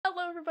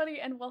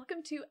everybody, and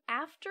welcome to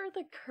After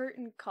the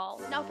Curtain Call.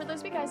 Now, for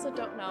those of you guys that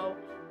don't know,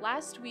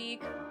 last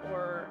week,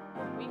 or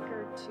a week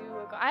or two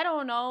ago, I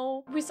don't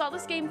know, we saw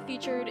this game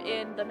featured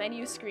in the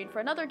menu screen for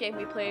another game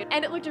we played,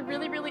 and it looked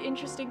really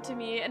interesting to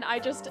me, and I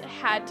just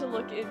had to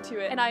look into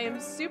it, and I am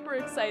super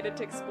excited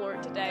to explore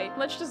it today.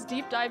 Let's just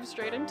deep dive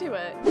straight into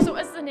it. So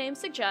as the name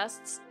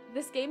suggests,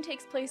 this game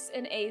takes place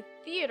in a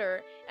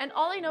theater, and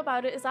all I know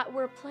about it is that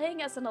we're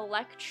playing as an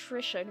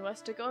electrician who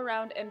has to go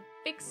around and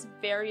fix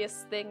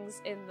various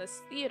things in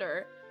this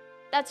theater.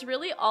 That's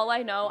really all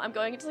I know. I'm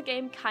going into the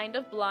game kind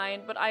of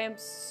blind, but I am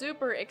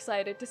super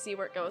excited to see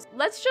where it goes.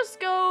 Let's just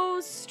go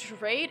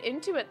straight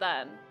into it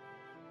then.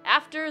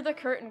 After the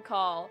Curtain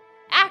Call.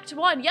 Act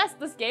 1! Yes,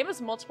 this game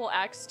has multiple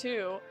acts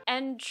too.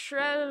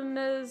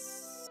 Entremes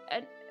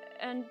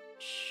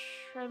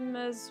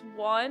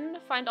 1?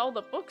 Find all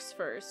the books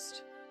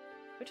first.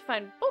 We have to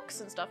find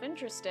books and stuff.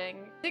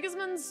 Interesting.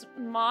 Sigismund's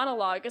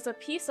monologue is a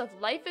piece of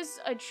Life is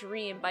a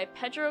Dream by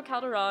Pedro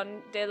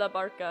Calderón de la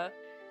Barca.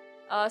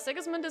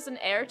 Sigismund is an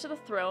heir to the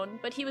throne,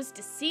 but he was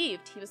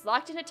deceived. He was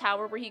locked in a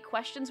tower where he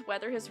questions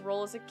whether his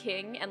role as a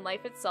king and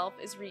life itself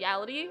is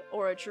reality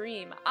or a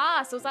dream.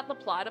 Ah, so is that the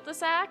plot of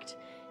this act?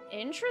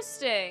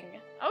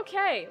 Interesting.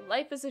 Okay,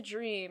 life is a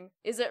dream.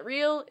 Is it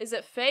real? Is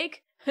it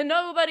fake?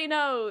 Nobody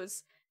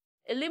knows.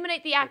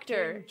 Illuminate the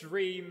actor. The king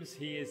dreams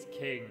he is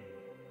king,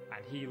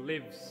 and he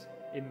lives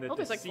in the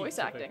there's like voice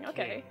acting.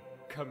 Okay.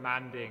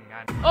 Commanding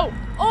and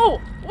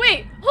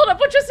Wait, hold up,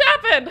 what just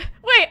happened?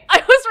 Wait,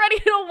 I was ready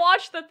to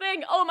watch the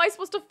thing. Oh, am I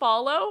supposed to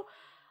follow?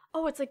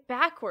 Oh, it's like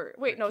backward.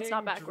 Wait, no, it's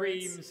not backwards.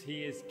 Dreams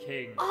he is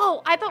king.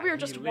 Oh, I thought we were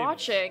just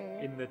watching.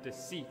 In the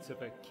deceit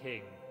of a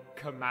king,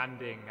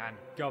 commanding and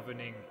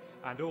governing,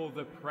 and all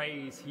the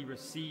praise he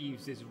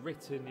receives is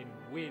written in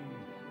wind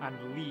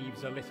and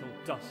leaves a little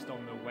dust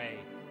on the way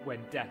when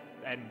death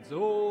ends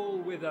all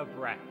with a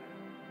breath.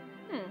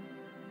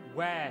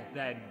 Where,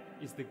 then,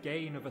 is the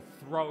gain of a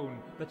throne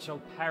that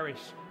shall perish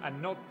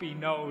and not be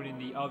known in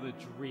the other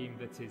dream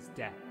that is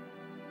death?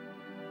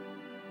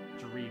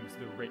 Dreams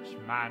the rich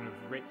man of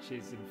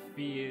riches and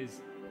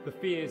fears, the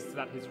fears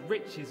that his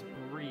riches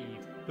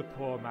breed. The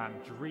poor man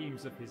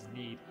dreams of his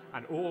need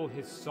and all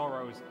his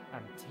sorrows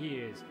and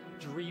tears.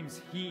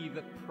 Dreams he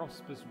that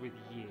prospers with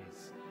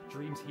years.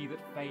 Dreams he that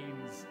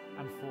feigns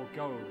and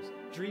foregoes.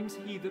 Dreams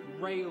he that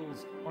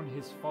rails on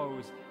his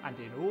foes. And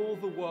in all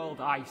the world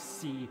I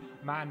see,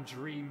 man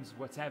dreams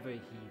whatever he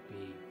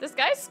be. This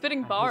guy's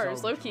spitting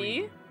bars,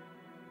 low-key.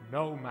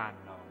 No man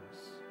knows.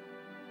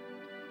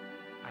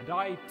 And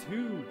I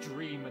too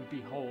dream, and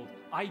behold,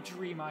 I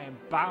dream I am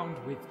bound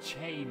with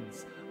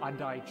chains.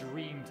 And I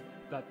dreamed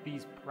that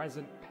these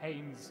present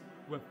pains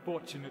were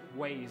fortunate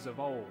ways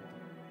of old.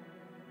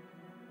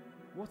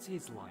 What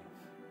is life?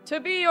 To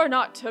be or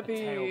not to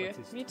be.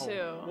 Me told.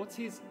 too. What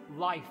is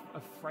life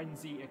of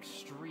frenzy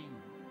extreme?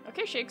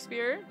 Okay,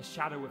 Shakespeare. A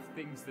shadow of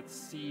things that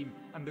seem,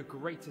 and the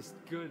greatest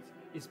good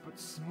is but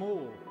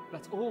small.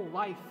 That all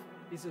life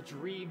is a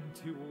dream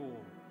to all,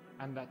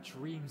 and that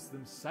dreams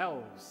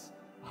themselves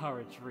are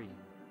a dream.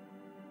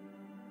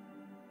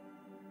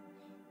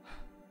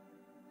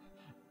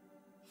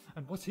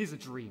 And what is a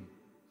dream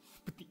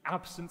but the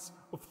absence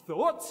of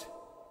thought?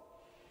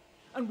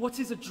 And what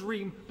is a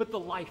dream but the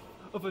life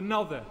of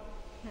another?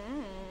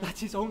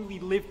 That is only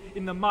lived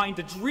in the mind.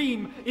 A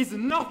dream is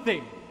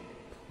nothing.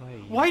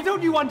 Why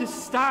don't you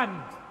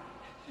understand?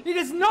 It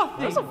is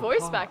nothing. There's a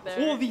voice back there.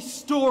 All these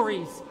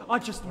stories are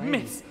just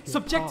myths,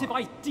 subjective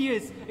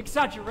ideas,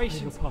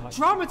 exaggerations,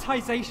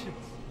 dramatizations.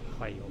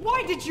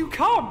 Why did you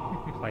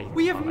come?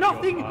 We have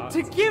nothing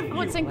to give you.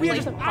 We are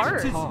just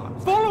actors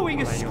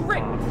following a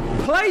script.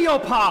 Play your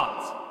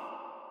part.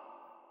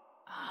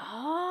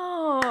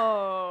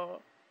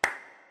 Oh.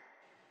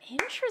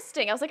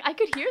 Interesting. I was like, I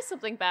could hear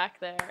something back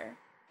there.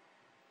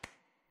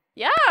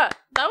 Yeah,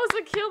 that was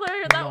a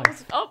killer. That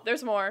was. Oh,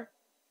 there's more.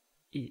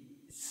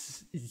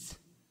 It's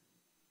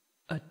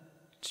a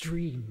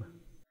dream.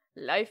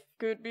 Life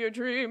could be a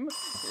dream.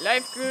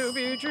 Life could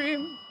be a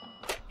dream.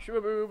 You're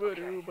the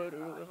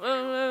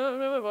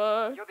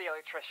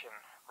electrician,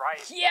 right?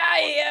 Yeah,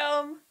 I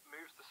am.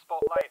 Moves the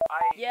spotlight.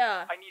 I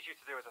need you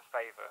to do us a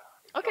favor.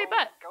 Okay,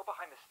 bet. Go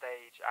behind the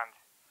stage and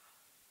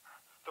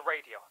the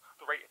radio.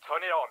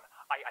 Turn it on.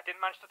 I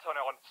didn't manage to turn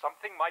it on.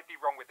 Something might be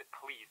wrong with it.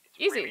 Please, it's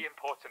really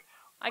important.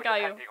 I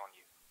got you. On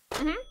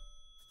you.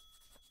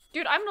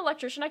 Dude, I'm an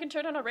electrician. I can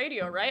turn on a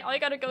radio, right? All you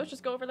gotta go is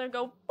just go over there and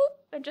go boop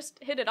and just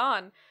hit it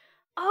on.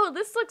 Oh,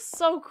 this looks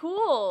so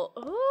cool.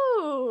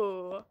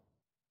 Ooh.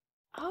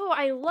 Oh,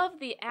 I love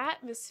the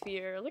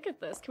atmosphere. Look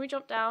at this. Can we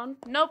jump down?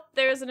 Nope,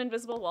 there's an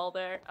invisible wall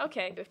there.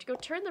 Okay, we have to go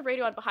turn the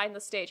radio on behind the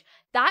stage.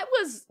 That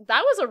was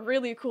a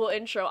really cool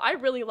intro. I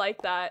really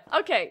like that.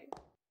 Okay.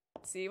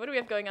 Let's see, what do we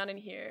have going on in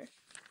here?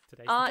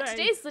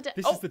 Today's the day.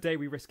 This is the day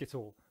we risk it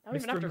all. I don't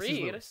even have to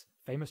read. Lewis,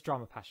 famous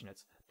drama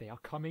passionates. They are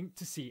coming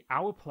to see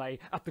our play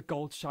at the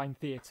Goldshine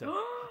Theatre.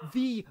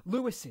 The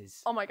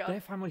Lewises. Oh my god.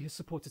 Their family has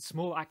supported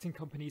small acting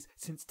companies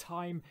since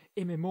time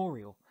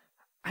immemorial.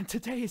 And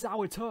today is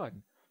our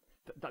turn.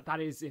 That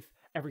is if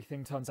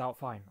everything turns out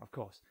fine, of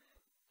course.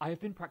 I have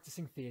been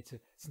practicing theatre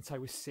since I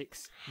was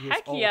 6 years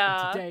Heck old,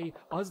 yeah. and today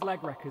us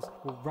leg wreckers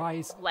will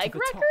rise Leg to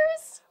the top.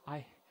 wreckers?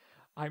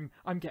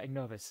 I'm getting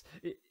nervous.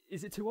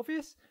 Is it too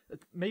obvious?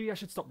 Maybe I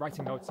should stop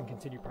writing notes and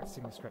continue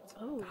practicing the script.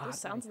 Oh, those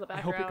sounds in the I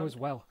background. hope it goes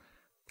well.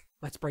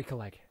 Let's break a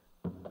leg.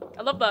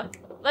 I love the,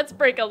 let's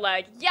break a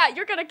leg. Yeah,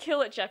 you're gonna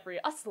kill it, Jeffrey.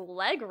 Us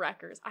leg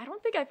wreckers. I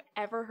don't think I've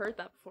ever heard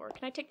that before.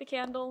 Can I take the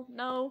candle?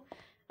 No?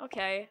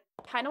 Okay.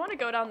 Kinda wanna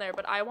go down there,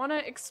 but I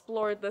wanna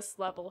explore this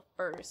level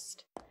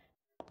first.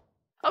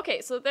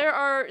 Okay, so there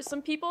are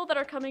some people that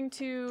are coming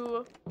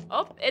to...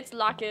 Oh, it's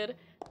locked.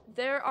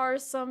 There are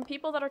some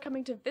people that are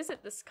coming to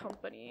visit this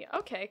company.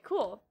 Okay,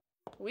 cool.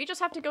 We just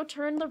have to go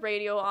turn the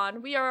radio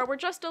on. We're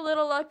just a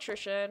little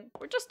electrician.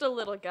 We're just a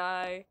little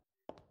guy.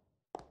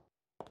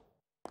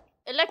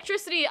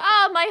 Electricity!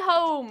 Ah, my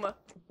home!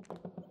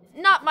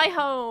 Not my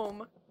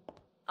home!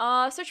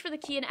 Search for the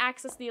key and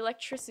access the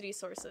electricity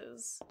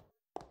sources.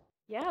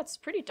 Yeah, it's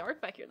pretty dark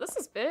back here. This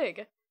is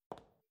big.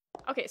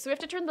 Okay, so we have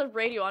to turn the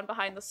radio on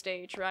behind the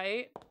stage,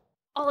 right?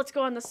 Oh, let's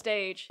go on the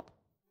stage.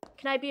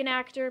 Can I be an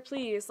actor?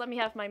 Please, let me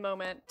have my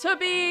moment. To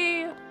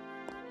be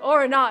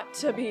or not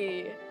to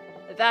be?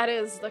 That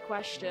is the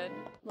question.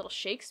 Little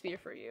Shakespeare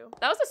for you.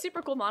 That was a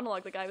super cool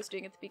monologue the guy was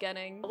doing at the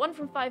beginning. 1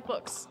 from 5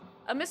 books.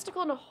 A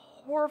mystical and a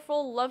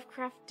horrible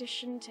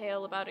Lovecraftian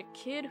tale about a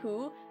kid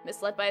who,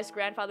 misled by his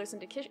grandfather's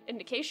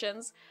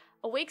indications,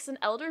 awakes an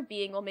elder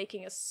being while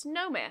making a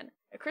snowman.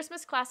 A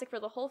Christmas classic for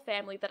the whole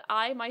family that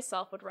I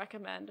myself would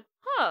recommend.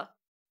 Huh.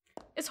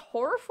 Is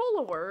horrible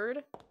a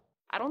word?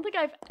 I don't think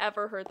I've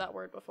ever heard that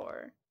word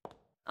before.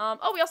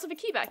 Oh, we also have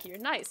a key back here.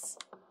 Nice.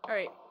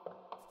 Alright.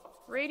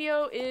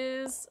 Radio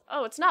is...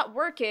 Oh, it's not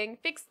working.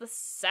 Fix the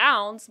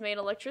sounds. Main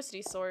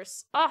electricity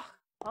source. Ugh.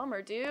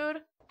 Bummer, dude.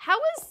 How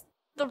is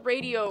the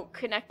radio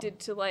connected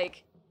to,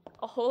 like,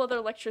 a whole other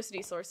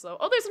electricity source, though?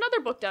 Oh, there's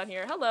another book down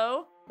here.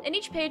 Hello. In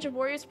each page, a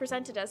warrior is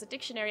presented as a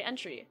dictionary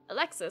entry.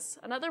 Alexis,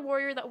 another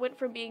warrior that went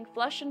from being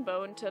flesh and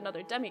bone to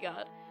another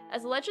demigod.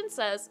 As the legend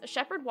says, a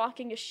shepherd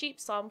walking a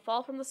sheep saw him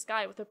fall from the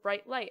sky with a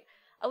bright light.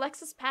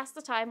 Alexis passed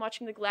the time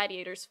watching the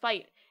gladiators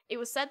fight. It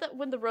was said that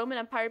when the Roman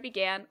Empire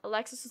began,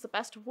 Alexis was the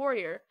best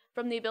warrior,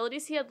 from the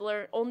abilities he had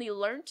only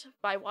learnt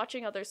by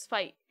watching others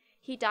fight.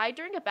 He died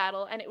during a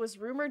battle, and it was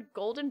rumored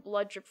golden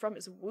blood dripped from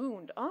his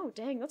wound. Oh,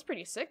 dang, that's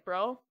pretty sick,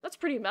 bro. That's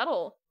pretty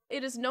metal.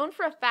 It is known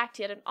for a fact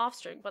he had an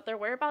offspring, but their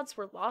whereabouts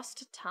were lost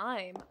to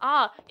time.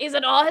 Ah, is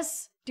it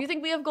us? Do you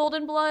think we have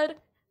golden blood?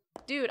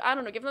 Dude, I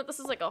don't know, given that this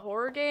is like a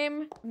horror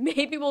game,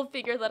 maybe we'll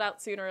figure that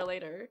out sooner or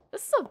later.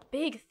 This is a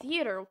big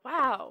theater,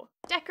 wow.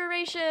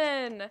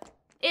 Decoration!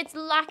 It's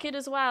lacquered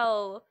as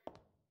well.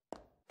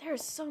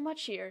 There's so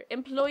much here.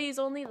 Employees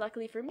only,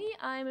 luckily for me,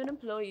 I'm an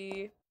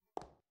employee.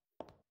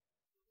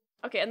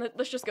 Okay, and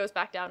this just goes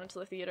back down into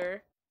the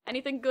theater.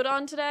 Anything good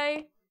on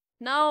today?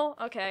 No?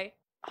 Okay.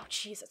 Oh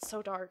jeez, it's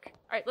so dark.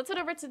 Alright, let's head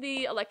over to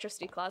the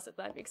electricity closet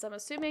then, because I'm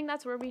assuming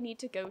that's where we need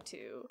to go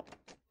to.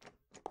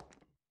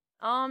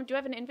 Do I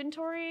have an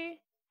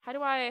inventory? How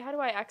do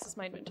I access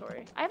my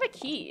inventory? I have a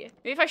key.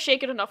 Maybe if I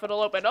shake it enough,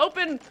 it'll open.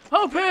 Open!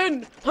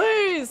 Open!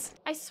 Please!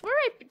 I swear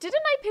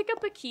didn't I pick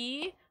up a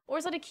key? Or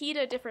is that a key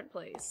to a different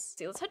place?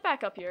 See, let's head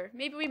back up here.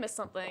 Maybe we missed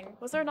something.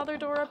 Was there another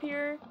door up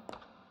here?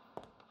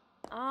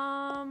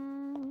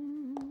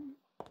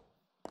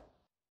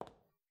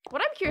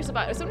 What I'm curious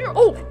about is when you're—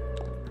 oh!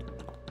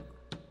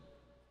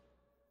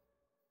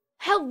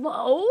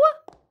 Hello?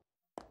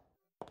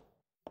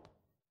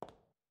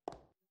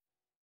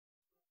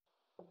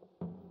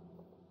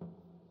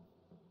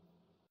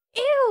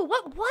 Ew,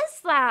 what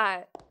was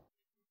that?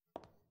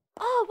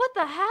 Oh, what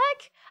the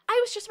heck? I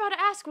was just about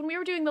to ask, when we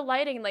were doing the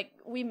lighting, like,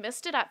 we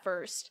missed it at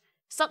first.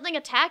 Something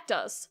attacked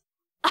us.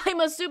 I'm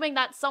assuming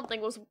that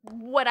something was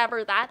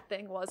whatever that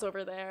thing was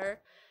over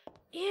there.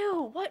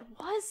 Ew, what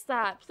was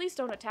that? Please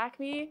don't attack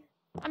me.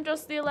 I'm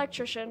just the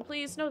electrician.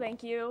 Please, no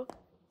thank you.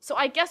 So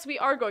I guess we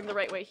are going the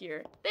right way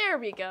here. There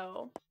we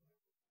go.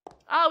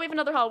 Oh, we have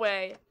another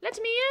hallway.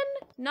 Let me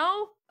in?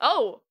 No?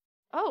 Oh.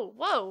 Oh,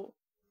 whoa.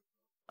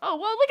 Oh,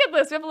 well, look at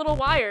this. We have a little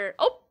wire.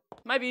 Oh,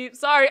 might be.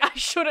 Sorry, I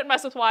shouldn't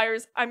mess with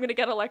wires. I'm gonna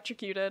get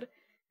electrocuted.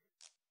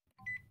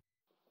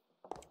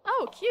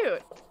 Oh,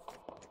 cute.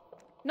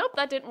 Nope,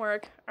 that didn't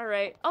work.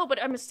 Alright. Oh,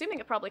 but I'm assuming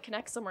it probably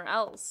connects somewhere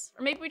else.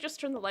 Or maybe we just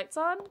turn the lights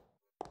on?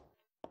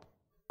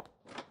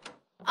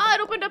 Ah,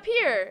 it opened up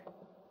here!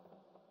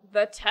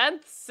 The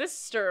 10th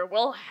sister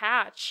will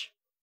hatch.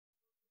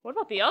 What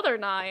about the other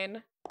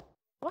 9?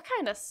 What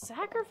kind of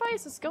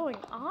sacrifice is going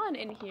on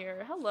in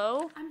here?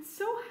 Hello? I'm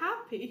so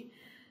happy.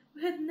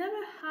 We had never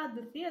had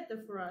the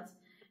theater for us.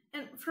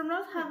 And from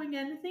not having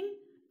anything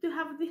to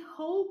have the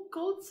whole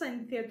Gold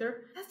Sign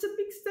Theater, that's a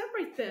big step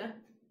right there.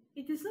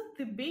 It is not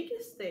the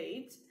biggest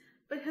stage,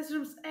 but has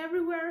rooms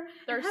everywhere.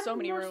 There are so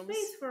many more rooms.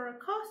 Space for our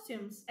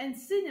costumes and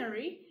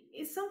scenery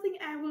is something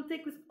I will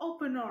take with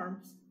open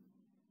arms.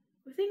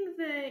 We think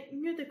the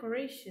new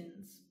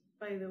decorations,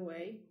 by the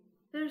way,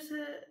 there's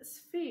a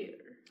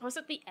sphere. Was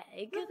it the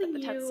egg Nothing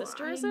that the 10th new,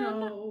 sister is I in?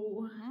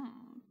 know,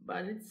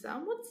 but it's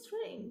somewhat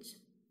strange.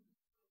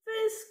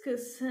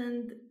 Viscous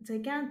and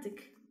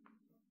gigantic.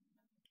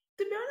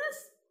 To be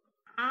honest,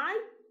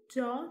 I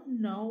don't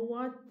know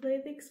what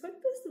they'd expect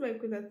us to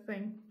make with that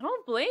thing. I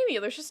don't blame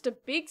you. There's just a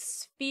big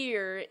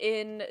sphere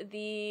in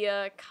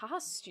the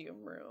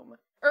costume room.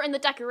 Or in the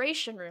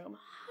decoration room.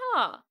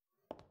 Huh.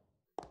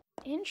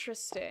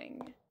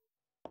 Interesting.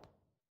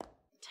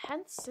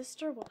 10th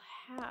sister will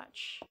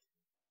hatch.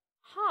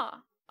 Huh.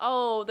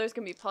 Oh, there's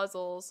gonna be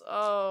puzzles.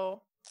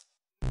 Oh.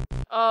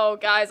 Oh,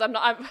 guys,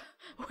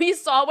 we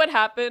saw what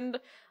happened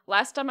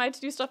last time I had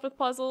to do stuff with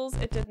puzzles.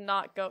 It did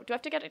not go. Do I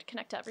have to get it to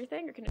connect to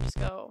everything, or can it just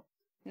go?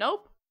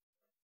 Nope.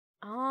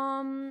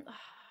 Okay,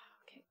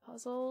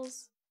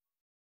 puzzles.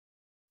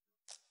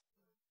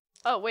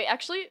 Oh, wait,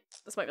 actually,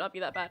 this might not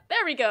be that bad.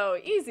 There we go!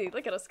 Easy,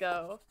 look at us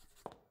go.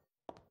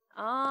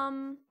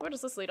 Where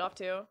does this lead off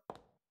to?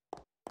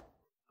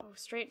 Oh,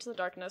 straight into the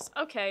darkness.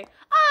 Okay.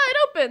 Ah, it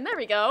opened! There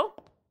we go!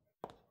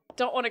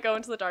 Don't want to go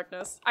into the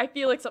darkness. I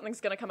feel like something's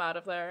gonna come out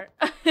of there.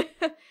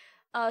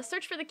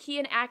 Search for the key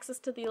and access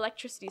to the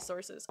electricity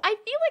sources. I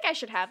feel like I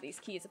should have these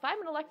keys. If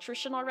I'm an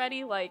electrician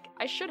already, like,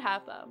 I should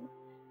have them.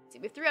 Let's see,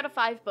 we have 3 out of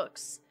 5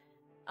 books.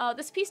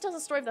 This piece tells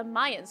the story of the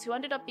Mayans, who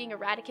ended up being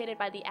eradicated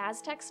by the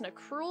Aztecs in a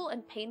cruel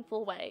and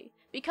painful way.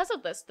 Because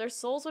of this, their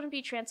souls wouldn't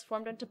be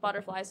transformed into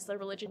butterflies as their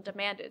religion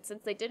demanded,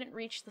 since they didn't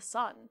reach the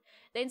sun.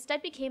 They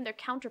instead became their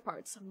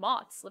counterparts,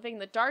 moths, living in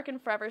the dark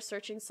and forever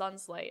searching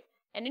sun's light.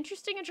 An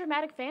interesting and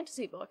dramatic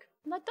fantasy book.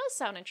 And that does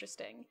sound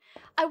interesting.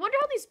 I wonder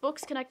how these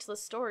books connect to the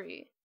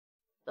story.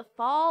 The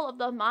Fall of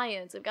the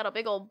Mayans. They've got a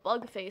big old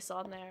bug face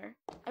on there.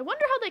 I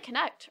wonder how they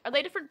connect. Are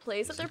they different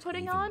plays that they're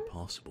putting on? Is it even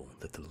possible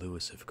that the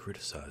Lewis have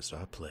criticized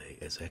our play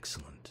as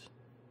excellent?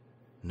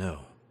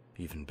 No,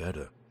 even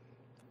better.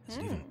 Is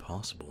it even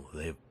possible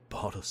they have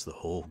bought us the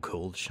whole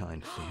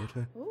Goldshine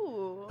Theater?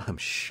 Ooh. I'm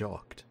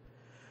shocked.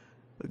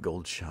 The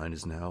Goldshine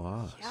is now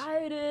ours. Yeah,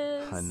 it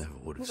is. I never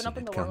would have seen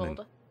it coming.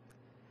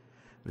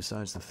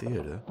 Besides the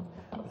theater,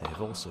 they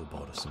have also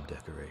bought us some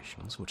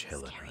decorations, which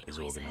Helena is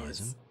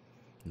organizing,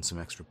 and some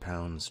extra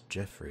pounds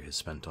Jeffrey has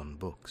spent on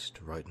books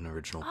to write an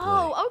original play.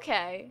 Oh,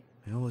 okay.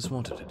 I always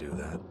wanted to do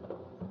that.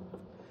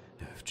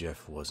 If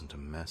Jeff wasn't a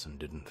mess and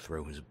didn't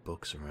throw his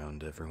books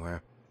around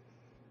everywhere,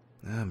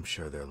 I'm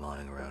sure they're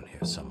lying around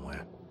here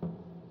somewhere.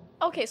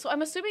 Okay, so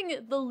I'm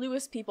assuming the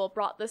Lewis people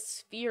brought this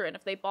sphere in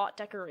if they bought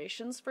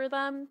decorations for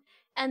them,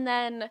 and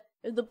then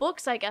the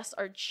books, I guess,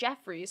 are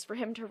Jeffrey's for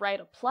him to write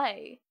a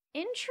play.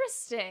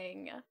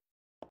 Interesting.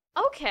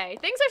 Okay,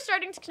 things are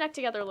starting to connect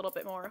together a little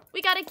bit more. We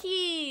got a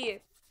key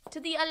to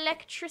the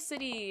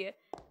electricity,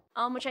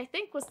 which I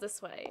think was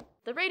this way.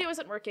 The radio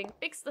isn't working.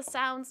 Fix the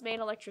sound's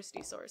main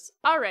electricity source.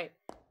 All right,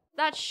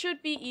 that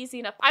should be easy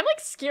enough. I'm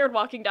like scared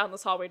walking down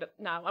this hallway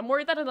now. I'm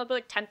worried that another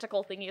like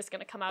tentacle thingy is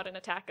gonna come out and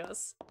attack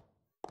us.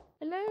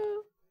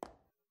 Hello?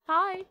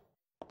 Hi.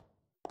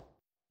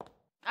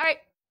 All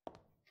right.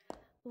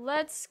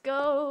 Let's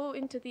go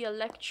into the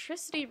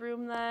electricity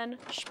room then.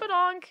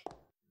 Shpadonk.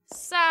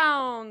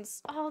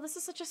 Sounds. Oh, this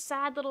is such a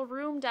sad little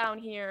room down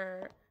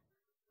here.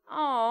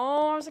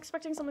 Oh, I was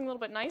expecting something a little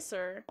bit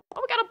nicer.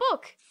 Oh, we got a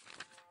book.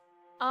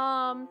 4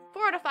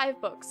 out of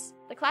 5 books.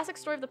 The classic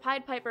story of the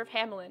Pied Piper of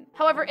Hamelin.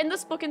 However, in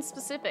this book in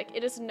specific,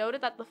 it is noted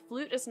that the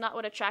flute is not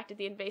what attracted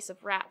the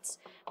invasive rats,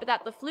 but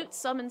that the flute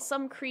summoned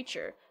some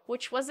creature,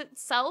 which was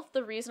itself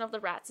the reason of the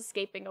rats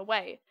escaping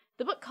away.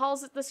 The book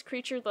calls it this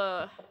creature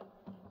the...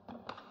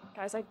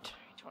 Guys, I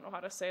don't know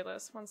how to say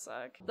this. One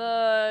sec.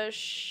 The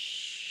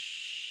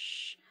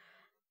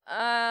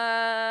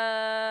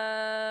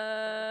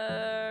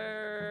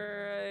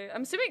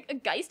I'm assuming a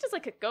geist is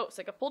like a ghost,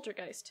 like a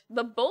poltergeist.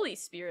 The bully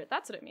spirit,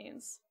 that's what it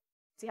means.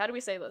 See, how do we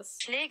say this?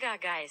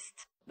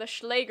 Schlägergeist. The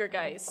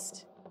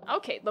Schlägergeist.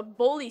 Okay, the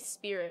bully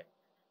spirit.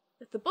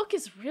 The book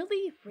is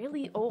really,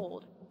 really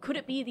old. Could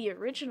it be the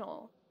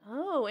original?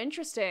 Oh,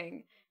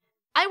 interesting.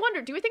 I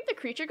wonder, do we think the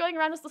creature going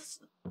around is the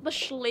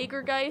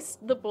Schlägergeist,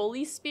 the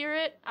bully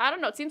spirit? I don't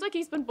know, it seems like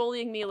he's been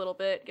bullying me a little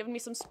bit, giving me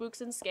some spooks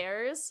and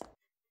scares.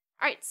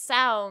 Alright,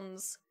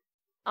 sounds.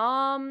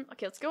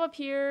 Okay, let's go up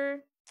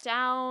here,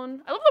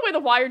 down. I love the way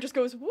the wire just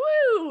goes,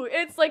 woo!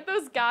 It's like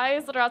those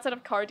guys that are outside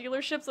of car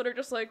dealerships that are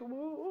just like,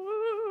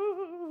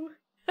 woo!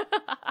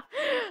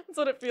 That's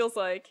what it feels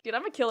like. Dude,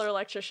 I'm a killer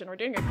electrician, we're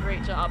doing a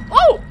great job.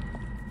 Oh!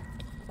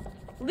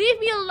 Leave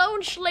me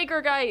alone,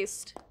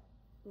 Schlägergeist!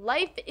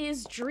 Life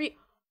is dream.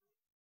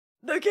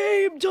 The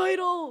game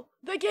title!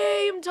 The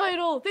game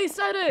title! They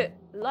said it!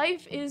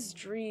 Life is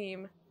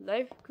dream.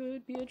 Life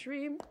could be a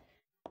dream.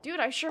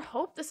 Dude, I sure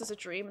hope this is a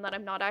dream and that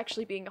I'm not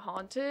actually being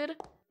haunted.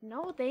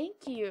 No,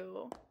 thank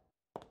you.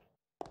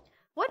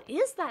 What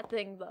is that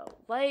thing, though?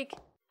 Like,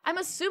 I'm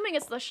assuming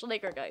it's the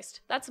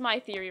Schlägergeist. That's my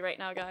theory right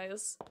now,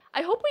 guys.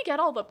 I hope we get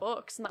all the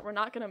books and that we're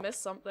not gonna miss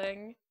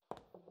something.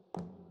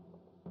 I'm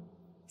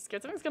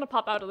scared something's gonna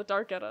pop out of the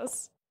dark at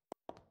us.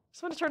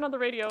 Just want to turn on the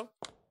radio.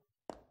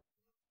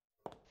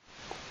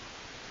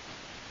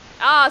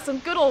 Ah, some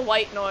good old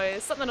white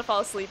noise. Something to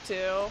fall asleep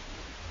to.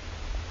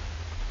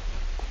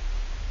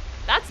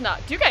 That's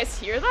not... Do you guys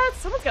hear that?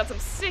 Someone's got some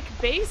sick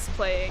bass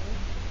playing.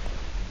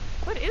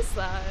 What is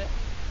that?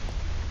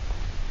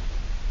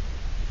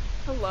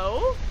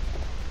 Hello?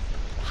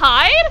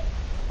 Hide?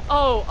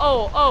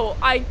 Oh,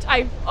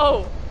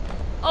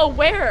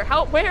 where?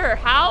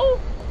 How?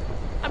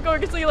 I'm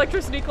going into the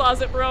electricity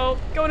closet, bro.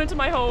 Going into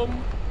my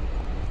home.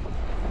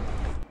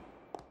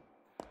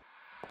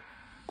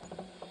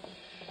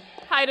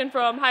 Hiding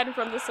from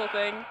this little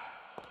thing.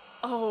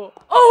 Oh,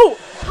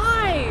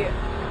 hi!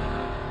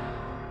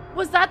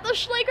 Was that the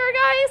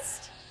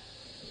Schlägergeist?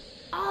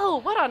 Oh,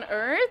 what on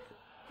earth?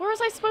 Where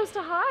was I supposed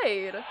to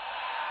hide?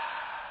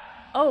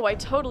 Oh, I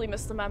totally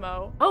missed the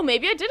memo. Oh,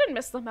 maybe I didn't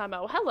miss the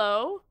memo.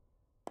 Hello.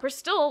 We're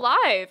still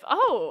alive.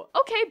 Oh,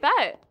 okay,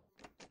 bet.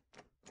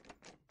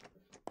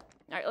 All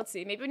right, let's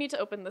see. Maybe we need to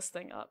open this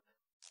thing up.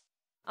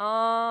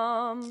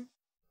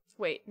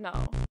 Wait,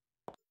 no.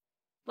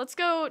 Let's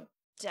go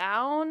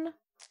down,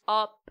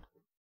 up,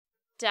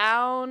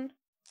 down,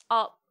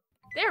 up.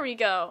 There we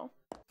go.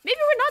 Maybe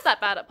we're not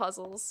that bad at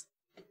puzzles.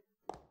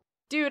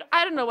 Dude,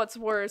 I don't know what's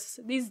worse.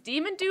 These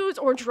demon dudes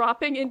or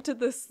dropping into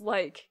this,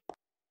 like,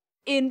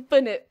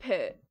 infinite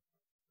pit.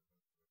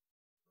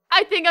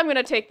 I think I'm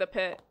gonna take the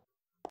pit.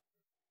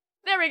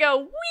 There we go.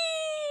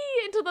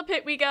 Whee! Into the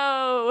pit we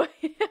go.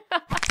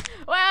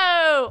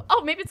 Whoa!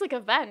 Oh, maybe it's like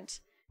a vent.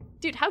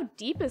 Dude, how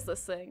deep is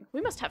this thing?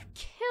 We must have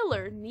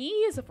killer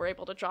knees if we're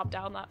able to drop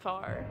down that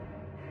far.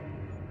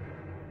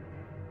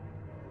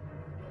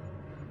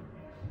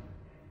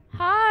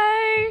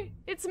 Hi!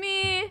 It's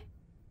me!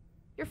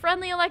 Your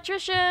friendly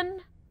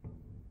electrician.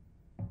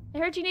 I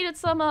heard you needed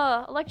some,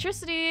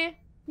 electricity.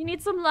 You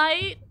need some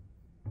light?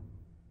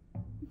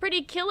 I'm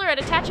pretty killer at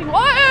attaching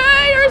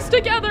wires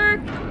together!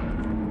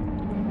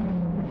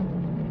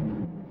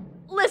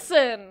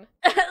 Listen!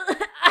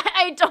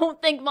 I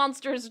don't think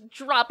monsters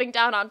dropping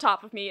down on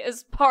top of me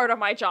is part of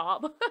my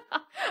job.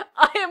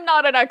 I am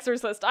not an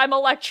exorcist, I'm an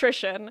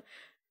electrician. And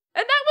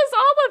that was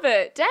all of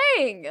it,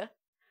 dang!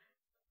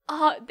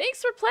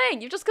 Thanks for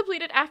playing. You've just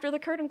completed After the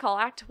Curtain Call,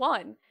 Act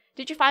 1.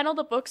 Did you find all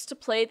the books to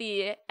play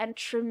the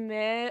extra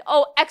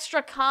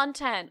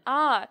content?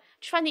 Did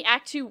you find the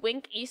Act 2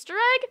 wink Easter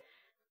egg?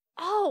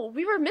 Oh,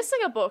 we were missing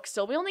a book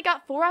still. We only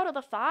got 4 out of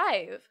the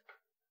 5.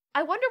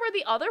 I wonder where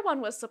the other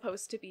one was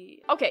supposed to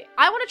be. Okay,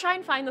 I want to try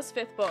and find this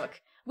 5th book.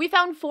 We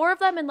found 4 of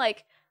them in,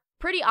 like,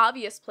 pretty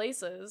obvious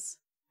places.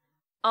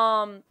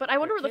 But I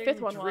wonder where the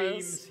 5th one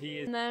was.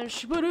 And then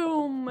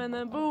shboom, and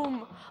then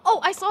boom.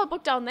 Oh, I saw a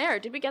book down there.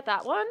 Did we get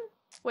that one?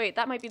 Wait,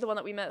 that might be the one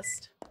that we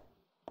missed.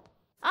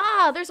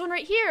 Ah, there's one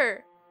right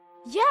here.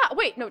 Yeah,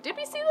 wait, no, did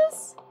we see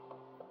this?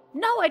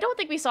 No, I don't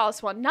think we saw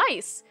this one.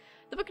 Nice.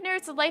 The book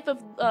narrates the life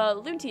of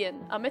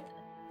Luntian,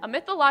 a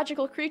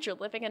mythological creature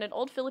living in an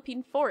old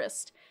Philippine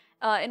forest,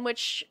 in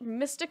which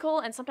mystical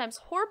and sometimes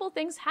horrible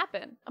things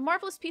happen. A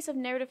marvelous piece of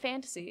narrative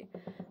fantasy.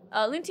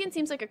 Luntian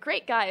seems like a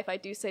great guy, if I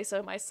do say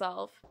so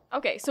myself.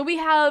 Okay, so we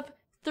have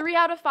 3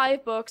 out of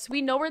 5 books.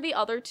 We know where the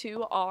other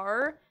 2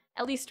 are.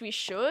 At least we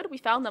should. We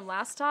found them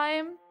last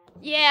time.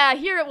 Yeah,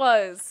 here it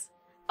was.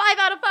 5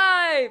 out of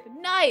 5!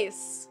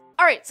 Nice!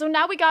 Alright, so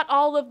now we got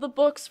all of the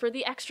books for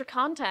the extra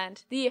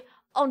content. The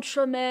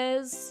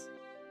entremets.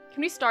 Can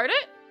we start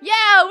it?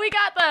 Yeah, we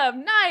got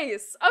them!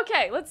 Nice!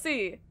 Okay, let's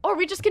see. Oh, are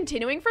we just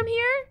continuing from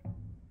here?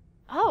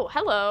 Oh,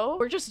 hello.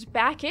 We're just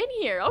back in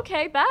here.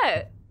 Okay,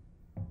 bet.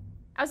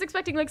 I was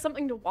expecting, like,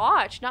 something to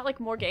watch, not, like,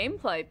 more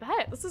gameplay.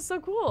 Bet. This is so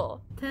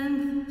cool.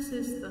 10th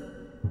sister.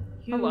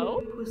 You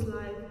Hello? whose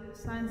light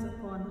shines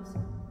upon us.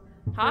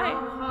 Hi.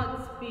 Our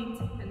hearts beat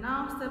and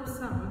our steps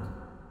sound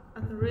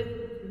at the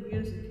rhythm of your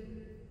music.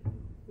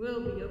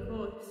 We'll be your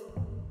voice.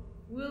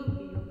 We'll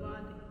be your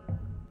body.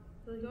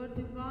 Till your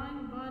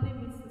divine body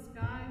meets the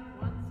sky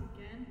once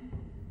again,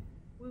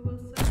 we will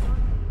set out.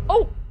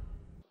 Oh!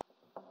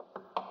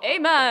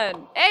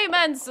 Amen!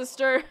 Amen,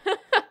 sister!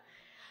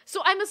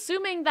 So I'm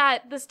assuming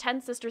that this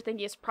 10th sister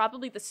thingy is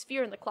probably the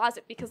sphere in the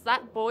closet because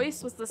that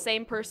voice was the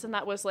same person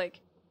that was,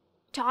 like,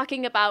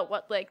 talking about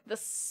what, like,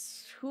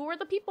 who were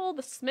the people?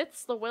 The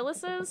Smiths? The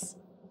Willises?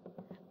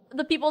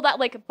 The people that,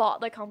 like,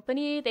 bought the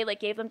company, they, like,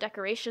 gave them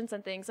decorations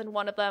and things, and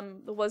one of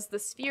them was the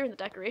sphere in the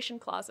decoration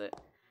closet.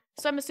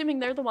 So I'm assuming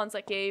they're the ones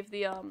that gave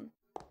the,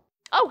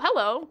 Oh,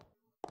 hello!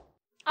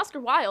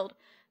 Oscar Wilde.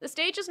 The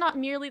stage is not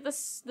merely the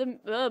stage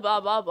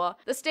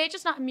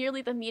is not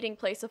merely the meeting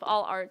place of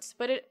all arts,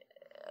 but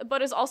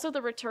is also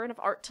the return of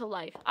art to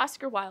life.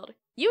 Oscar Wilde.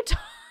 You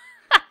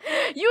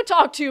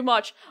talk too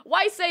much.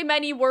 Why say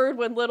many word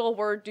when little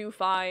word do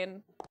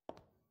fine?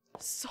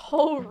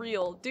 So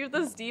real. Dude,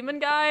 this demon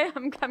guy,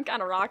 I'm kind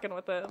of rocking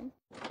with him.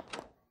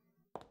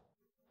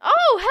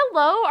 Oh,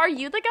 hello. Are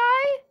you the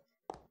guy?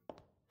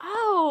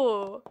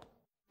 Oh,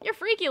 you're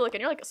freaky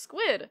looking. You're like a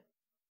squid.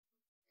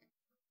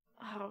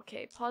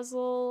 Okay,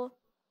 puzzle.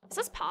 Is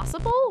this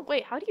possible?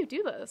 Wait, how do you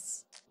do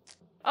this?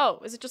 Oh,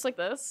 is it just like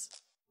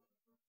this?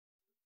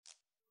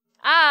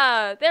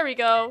 Ah, there we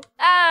go.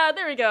 Ah,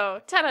 there we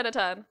go. 10 out of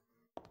 10.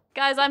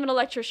 Guys, I'm an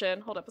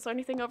electrician. Hold up, is there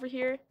anything over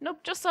here?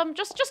 Nope, just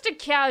a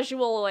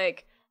casual,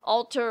 like,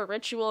 altar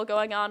ritual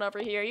going on over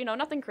here. You know,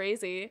 nothing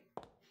crazy.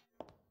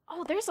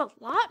 Oh, there's a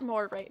lot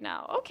more right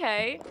now.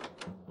 Okay.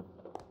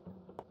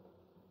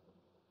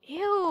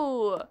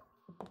 Ew.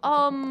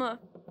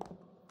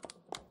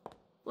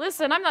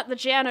 Listen, I'm not the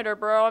janitor,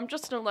 bro. I'm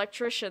just an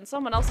electrician.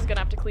 Someone else is gonna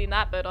have to clean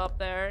that bit up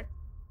there.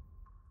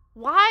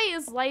 Why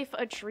is life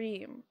a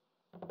dream?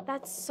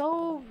 That's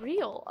so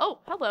real. Oh,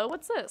 hello,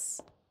 what's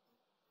this?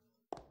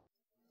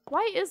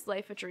 Why is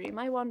life a dream?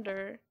 I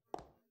wonder.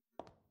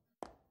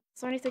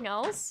 Is there anything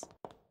else?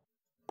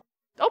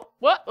 Oh,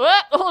 what?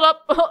 Hold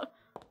up.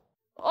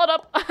 Hold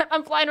up.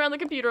 I'm flying around the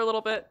computer a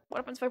little bit. What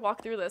happens if I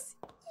walk through this?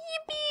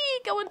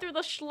 Yippee! Going through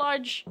the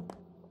sludge.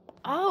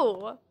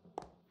 Oh.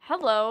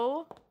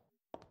 Hello.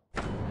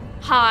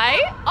 Hi.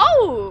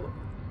 Oh!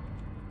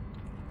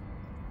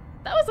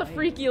 That was a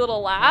freaky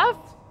little laugh.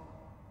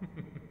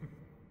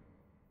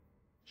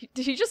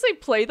 Did he just say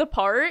play the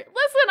part?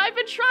 Listen, I've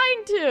been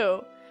trying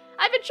to.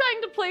 I've been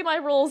trying to play my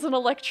role as an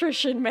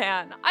electrician,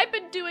 man. I've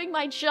been doing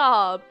my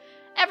job.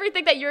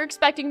 Everything that you're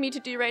expecting me to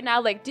do right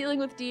now, like dealing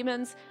with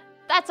demons,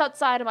 that's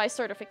outside of my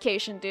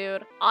certification,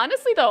 dude.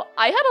 Honestly though,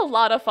 I had a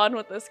lot of fun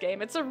with this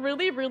game. It's a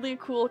really, really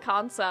cool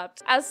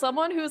concept. As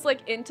someone who's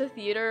like into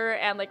theater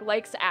and like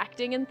likes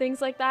acting and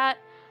things like that,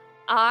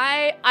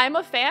 I'm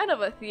a fan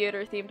of a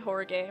theater-themed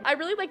horror game. I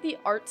really like the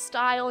art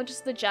style and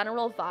just the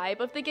general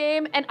vibe of the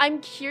game, and I'm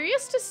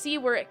curious to see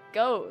where it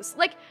goes.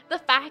 Like, the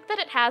fact that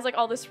it has like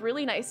all this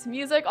really nice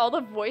music, all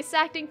the voice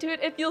acting to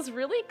it, it feels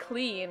really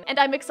clean, and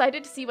I'm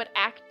excited to see what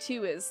Act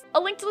 2 is.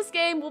 A link to this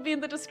game will be in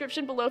the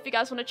description below if you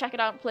guys want to check it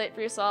out and play it for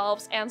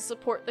yourselves, and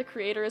support the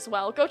creator as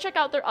well. Go check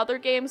out their other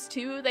games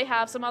too. They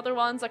have some other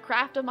ones, A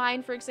Craft of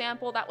Mine, for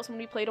example. That was one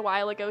we played a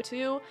while ago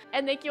too.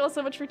 And thank you all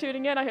so much for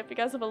tuning in. I hope you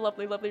guys have a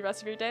lovely, lovely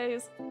rest of your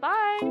days.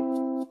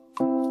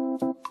 Bye!